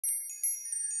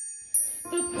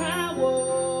The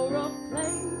power of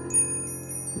play.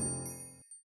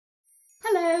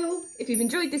 Hello! If you've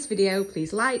enjoyed this video,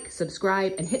 please like,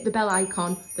 subscribe and hit the bell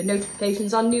icon for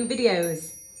notifications on new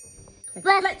videos.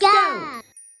 Let's go!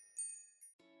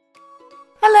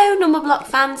 Hello Numberblock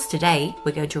fans, today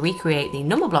we're going to recreate the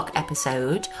Numberblock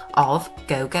episode of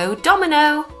Go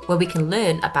Domino, where we can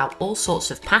learn about all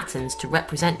sorts of patterns to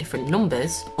represent different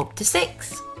numbers up to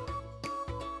 6.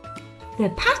 The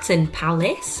pattern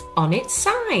palace on its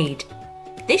side.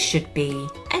 This should be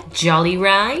a jolly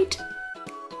ride.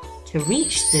 To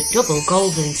reach the double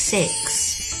golden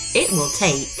 6, it will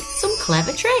take some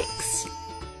clever tricks.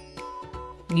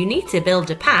 You need to build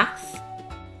a path,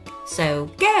 so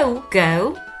go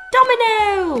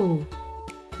domino!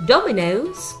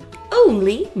 Dominoes,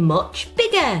 only much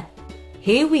bigger.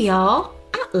 Here we are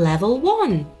at level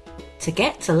 1. To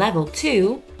get to level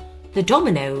 2, the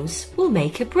dominoes will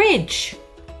make a bridge.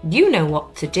 You know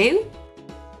what to do.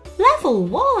 Level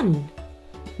 1,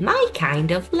 my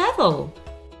kind of level.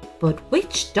 But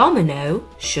which domino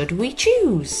should we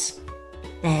choose?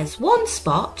 There's one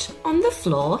spot on the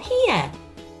floor here,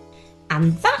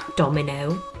 and that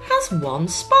domino has one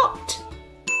spot.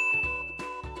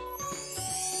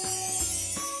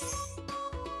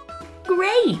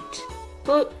 Great!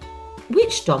 But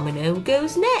which domino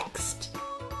goes next?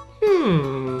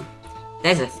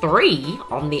 There's a 3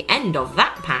 on the end of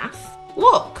that path.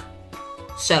 Look!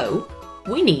 So,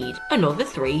 we need another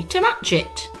 3 to match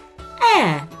it.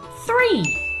 3.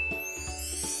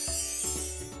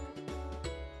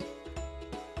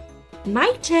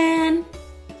 My turn.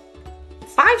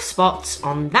 5 spots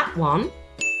on that one.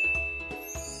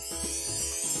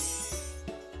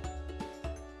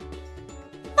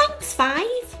 Thanks, 5.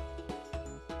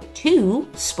 2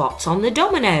 spots on the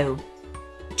domino.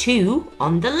 2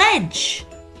 on the ledge.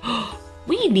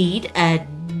 We need a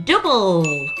double.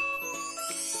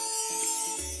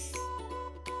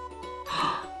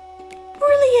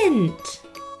 Brilliant!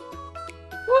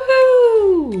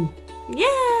 Woohoo!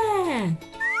 Yeah!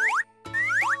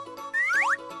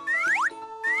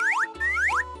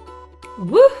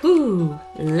 Woohoo!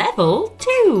 Level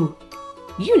 2.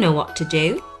 You know what to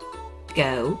do.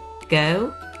 Go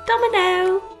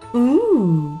domino.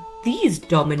 Ooh, these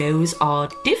dominoes are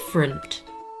different.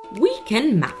 We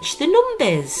can match the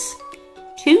numbers.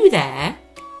 2 there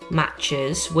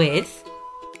matches with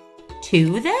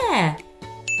 2 there.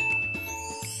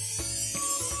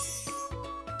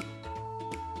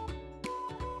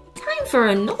 Time for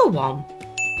another one.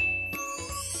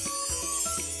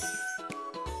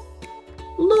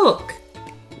 Look,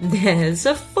 there's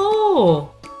a 4.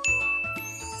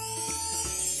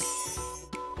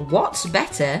 What's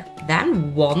better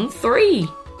than 1 3?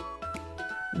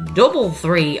 Double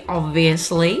 3,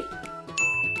 obviously.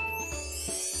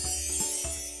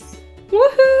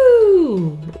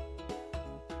 Woohoo!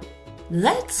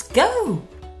 Let's go!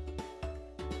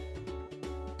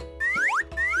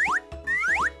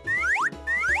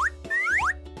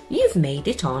 You've made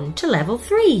it on to level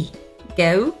 3.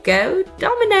 Go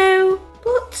domino!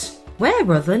 But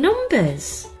where are the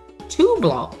numbers? 2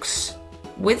 blocks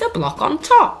with a block on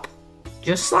top,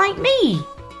 just like me.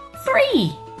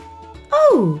 3.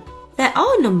 Oh, there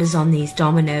are numbers on these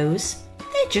dominoes.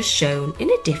 They're just shown in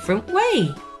a different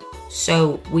way.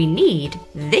 So we need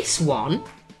this one.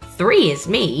 3 is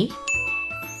me.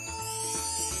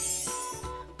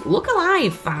 Look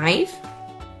alive, 5.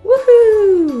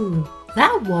 Woohoo!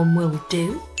 That one will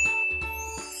do.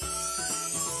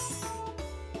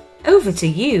 Over to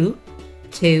you,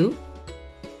 2.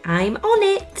 I'm on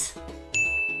it.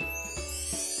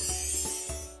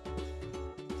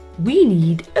 We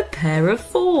need a pair of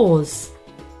 4s.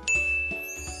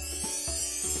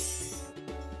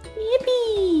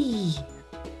 Yippee!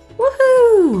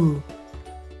 Woohoo!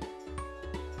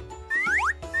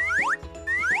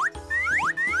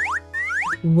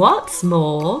 What's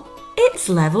more, it's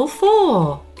level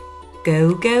 4.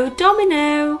 Go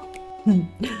domino.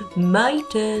 My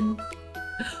turn.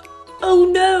 Oh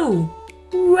no,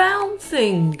 round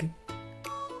thing.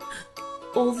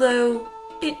 Although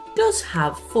it does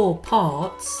have 4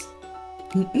 parts,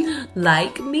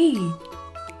 like me,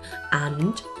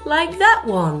 and like that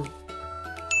one.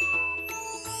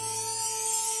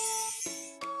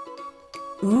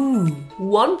 Ooh,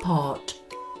 1 part.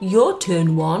 Your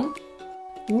turn, 1.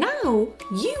 Now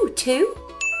you 2.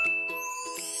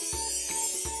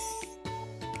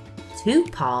 2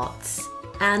 parts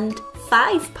and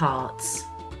 5 parts.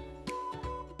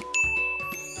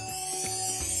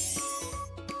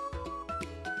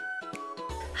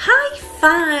 High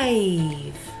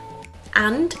 5!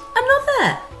 And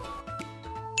another.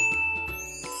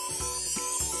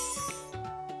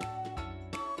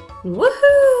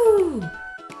 Woohoo!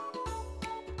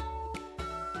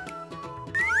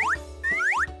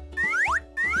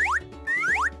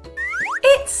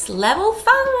 It's level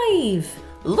 5!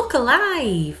 Look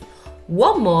alive!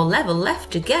 One more level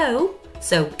left to go,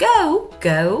 so go,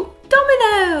 go,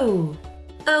 domino!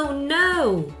 Oh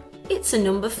no! It's a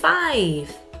number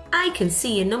 5. I can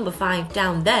see a number 5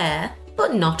 down there,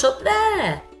 but not up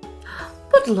there.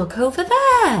 But look over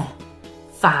there!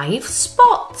 5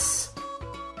 spots!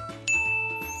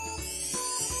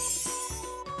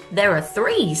 There are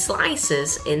 3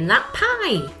 slices in that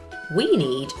pie. We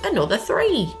need another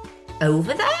 3.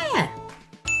 Over there.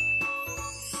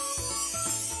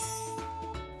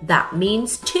 That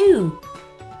means 2.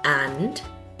 And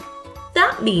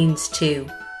that means 2.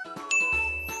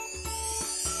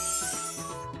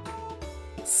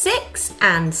 6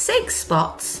 and 6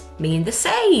 spots mean the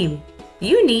same.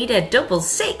 You need a double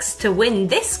 6 to win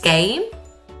this game.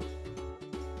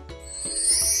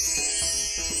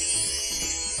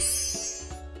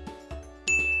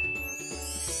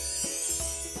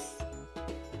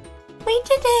 We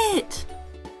did it!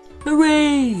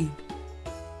 Hooray!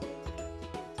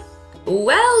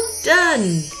 Well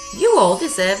done! You all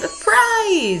deserve a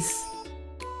prize!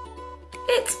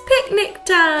 It's picnic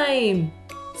time!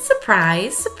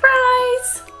 Surprise,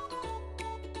 surprise!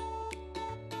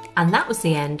 And that was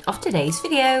the end of today's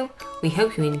video. We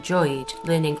hope you enjoyed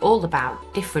learning all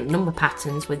about different number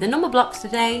patterns with the number blocks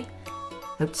today.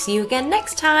 Hope to see you again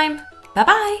next time. Bye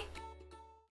bye!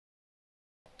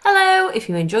 Hello, if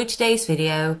you enjoyed today's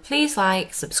video, please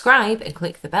like, subscribe and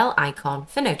click the bell icon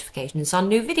for notifications on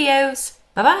new videos.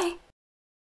 Bye bye!